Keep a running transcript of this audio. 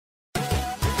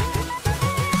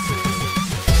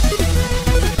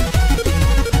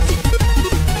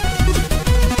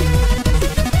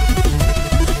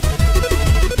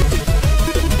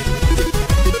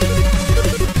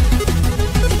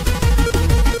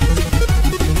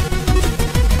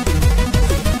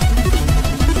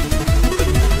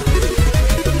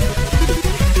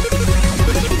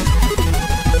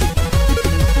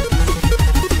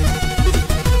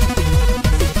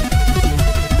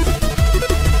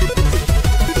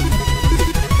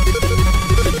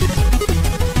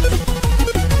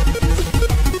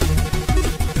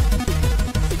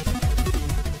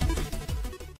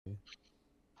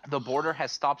server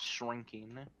has stopped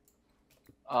shrinking.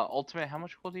 Ultimate, how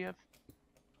much gold do you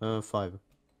have? 5.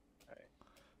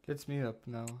 Let's meet up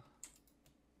now.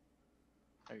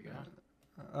 There you go.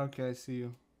 Okay, I see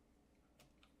you.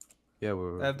 Yeah,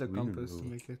 we're. I have the we don't compass to know.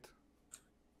 make it.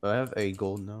 I have 8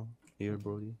 gold now. Here,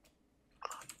 Brody.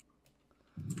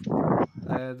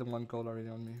 I had the 1 gold already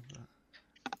on me.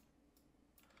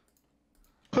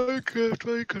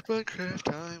 Minecraft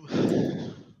time.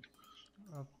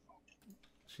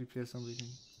 GPS on weekend.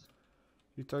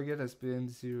 Your target has been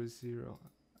 0, 0.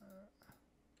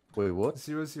 Wait, what?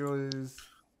 0, 0 is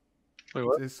Wait,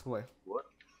 what? this way.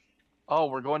 Oh,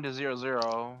 we're going to 0,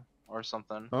 0 or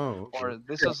something. Oh, okay. Or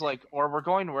this is like, or we're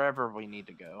going wherever we need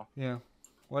to go. Yeah.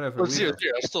 Whatever. Well, We, 0,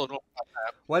 0. I still don't.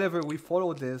 whatever. We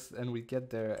follow this and we get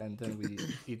there and then we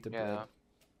eat the bread. Yeah.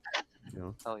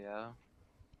 Yeah. Hell yeah.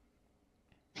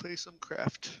 Play some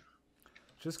craft.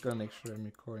 Just gotta make sure I'm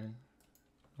recording.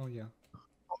 Oh yeah.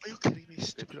 Oh, are you kidding me?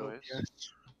 Stupid choice.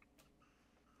 OBS.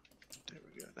 There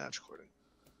we go. Now it's recording.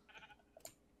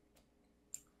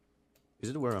 Is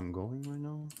it where I'm going right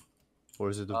now? Or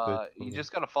is it a bit? You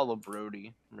just gotta follow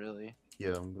Brody, really.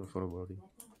 Yeah, I'm gonna follow Brody.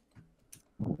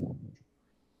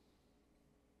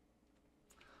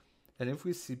 And if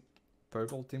we see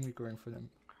purple team, we go in for them.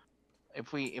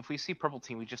 If we see purple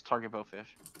team, we just target bowfish.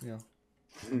 Yeah.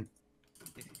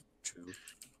 True.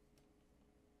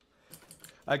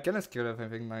 I kinda scared of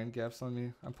having 9 gaps on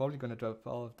me. I'm probably gonna drop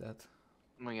all of that.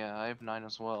 Oh yeah, I have 9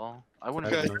 as well. I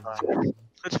wouldn't. Okay. be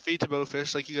Let's feed to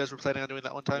bowfish like you guys were planning on doing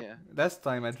that one time. Yeah. Last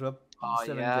time I dropped Oh,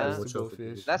 7 yeah. gaps Watch to out for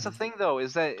bowfish. these. That's the thing though,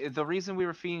 is that the reason we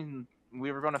were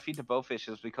going to feed the bowfish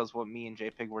is because what me and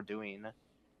JPEG were doing. What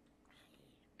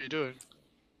are you doing?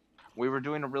 We were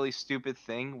doing a really stupid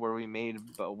thing where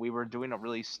we were doing a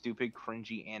really stupid,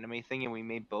 cringy anime thing, and we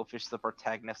made Bowfish the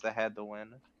protagonist that had to win.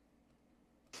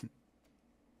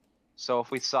 So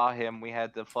if we saw him, we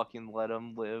had to fucking let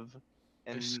him live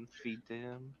and Nice. feed to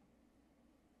him.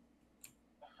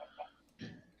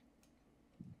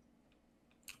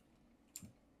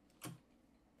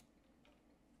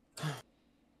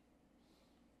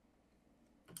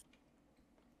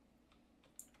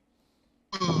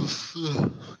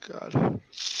 Oh, God.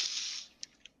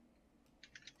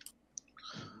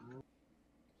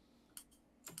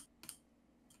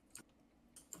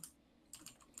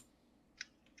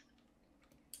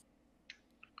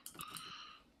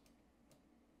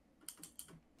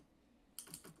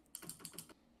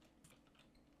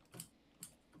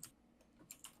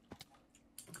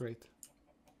 Great.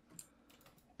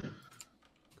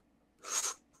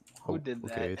 Who did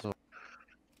that? Okay, so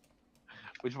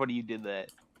Which one of you did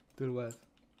that? Do what?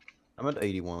 I'm at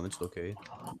 81. It's okay.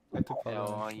 I took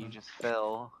all Oh, of you them. just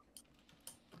fell.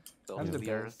 Fell I'm to the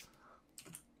the earth. best.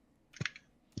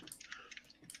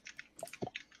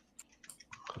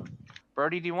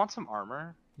 Birdie, do you want some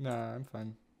armor? Nah, I'm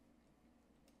fine.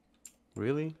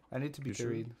 Really? I need to be You sure?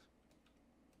 carried.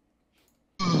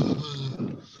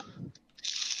 I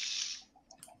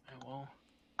will.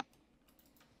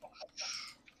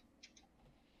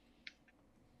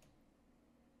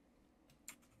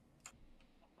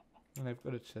 And I've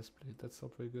got a chest plate. That's all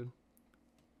pretty good.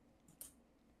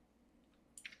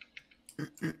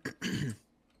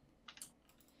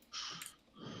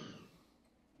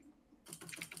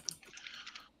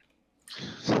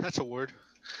 That's a word.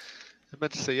 I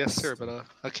meant to say yes, sir, but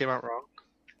I came out wrong.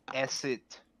 Acid.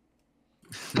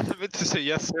 I meant to say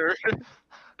yes, sir.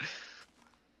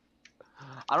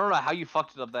 I don't know how you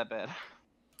fucked it up that bad.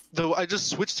 Though I just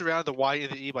switched around the Y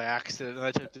and the E by accident, and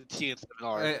I took the T instead of an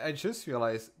R. I just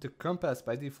realized the compass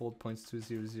by default points to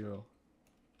 0, 0.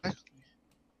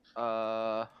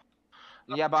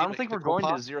 Yeah, but I don't think the we're going to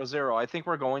compass? 0, 0. I think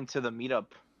we're going to the meetup.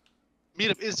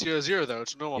 Meetup is 0, 0 though.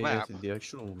 It's a normal Yeah, map. it's the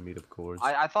actual meetup course.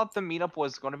 I thought the meetup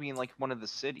was going to be in like one of the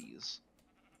cities.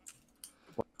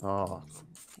 Oh.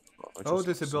 Oh,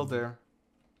 there's a build there.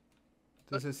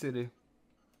 There's a city.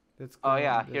 Let's go Oh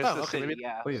yeah, on there. here's Oh, the okay, city. maybe-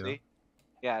 Yeah, Oh, yeah. see?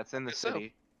 Yeah, it's in the Guess so.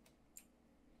 city.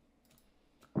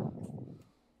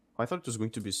 I thought it was going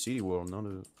to be City World, not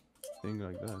a thing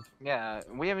like that. Yeah,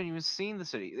 we haven't even seen the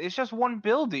city. It's just one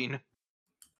building.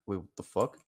 Wait, what the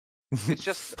fuck? It's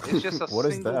just a What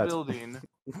is single that? building.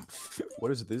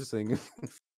 What is this thing?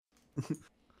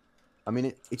 I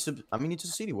mean, it's a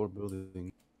City World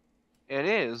building. It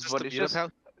is, Just but the it's meetup just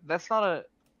house? that's not a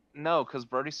no, because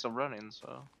Birdie's still running.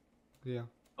 So, Yeah.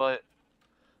 but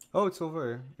Oh, it's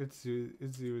over. It's 0,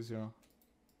 0.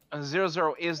 0,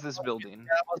 0 is this building. Yeah,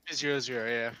 it must be 0, 0,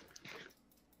 yeah.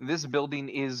 This building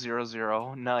is 0,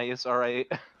 0. Nice. All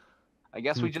right. I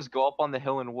guess we just go up on the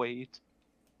hill and wait.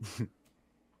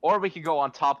 Or we could go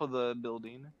on top of the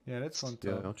building. Yeah, that's on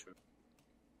Yeah, top. not true.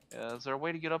 Yeah, is there a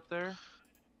way to get up there?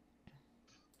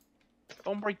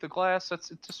 Don't break the glass. That's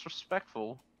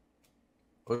disrespectful.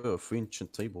 Oh, 3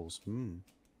 ancient tables. Hmm.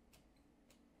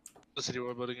 The city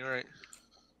we're building, you're right.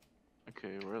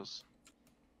 Okay, where is?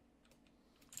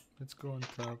 Let's go on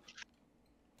top.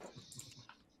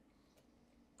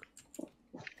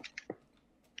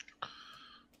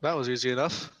 That was easy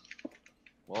enough.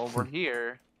 Well, we're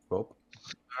here. Well,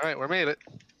 Alright, we made it.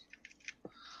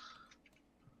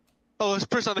 Oh, there's a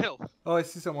person on the hill. Oh, I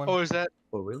see someone. Oh, is that?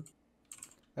 oh really?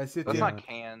 I see it That's here. not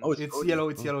cans. Oh, It's Brody. yellow,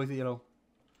 it's Oh. yellow, it's yellow.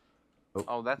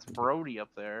 Oh, that's Brody up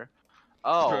there.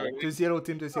 Oh, Brody. There's yellow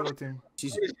team, there's yellow team.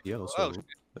 She's yellow, Oh, so.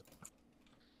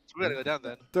 So we gotta go down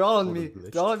then. They're all on Oh, me. the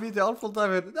glitch. They're all on me, they're all full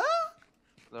diamond. Ah!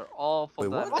 they're all full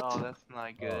Wait, diamond. what? Oh, that's not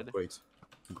Oh, good. great. That's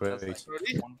Great. not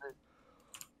Brody? good one bit.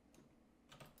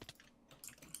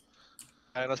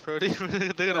 Alright, that's Brody.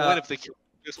 They're gonna win if they kill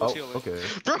this one Oh, healer. okay.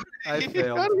 Brody, I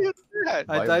failed. how do you do that?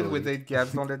 I Bye, died Brody. with 8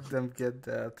 gaps, don't let them get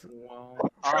that. Well,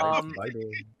 Bye,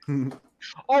 then.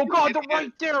 oh god, they're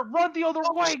right there! Run the other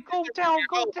way! Go down!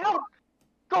 Go down!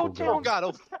 Go Oh, down! God,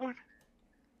 oh. Go down!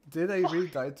 Did I really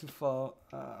die too far?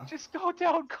 Just go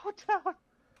down! Go down!